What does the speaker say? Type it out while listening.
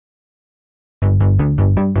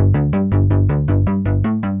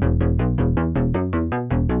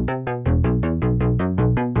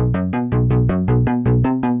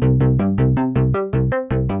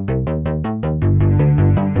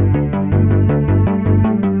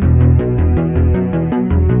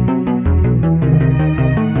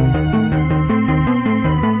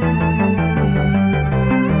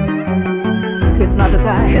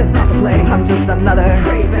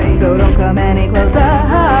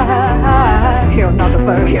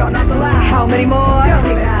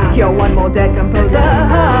You're one more dead composer.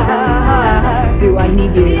 Do I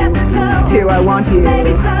need you? Do I want you?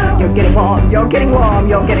 You're getting warm, you're getting warm,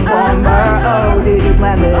 you're getting warmer. Oh, did you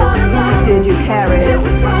plan this? Did you care it?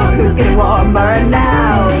 Who's getting warmer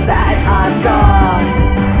now that I'm gone?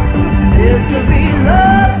 This will be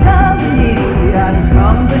love company, and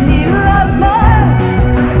company loves more.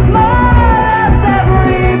 More loves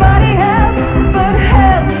everybody else, but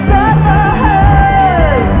health doesn't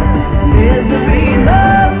hurt. This will be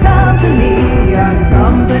love company, and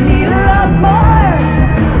company loves more.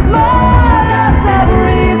 More loves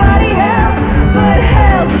everybody else, but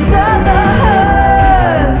health doesn't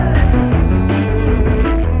hurt.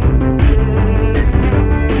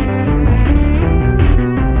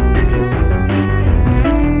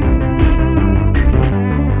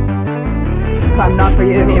 I'm not for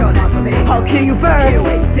you, I'll kill you first.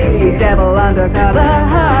 You devil undercover.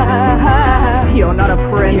 You're not a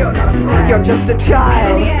prince, you're just a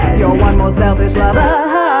child. You're one more selfish lover.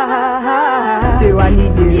 Do I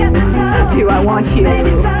need you? Do I want you?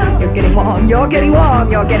 You're getting warm, you're getting warm,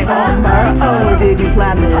 you're getting warmer. Oh, did you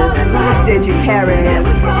plan this? Did you care it?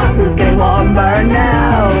 Who's getting warmer now?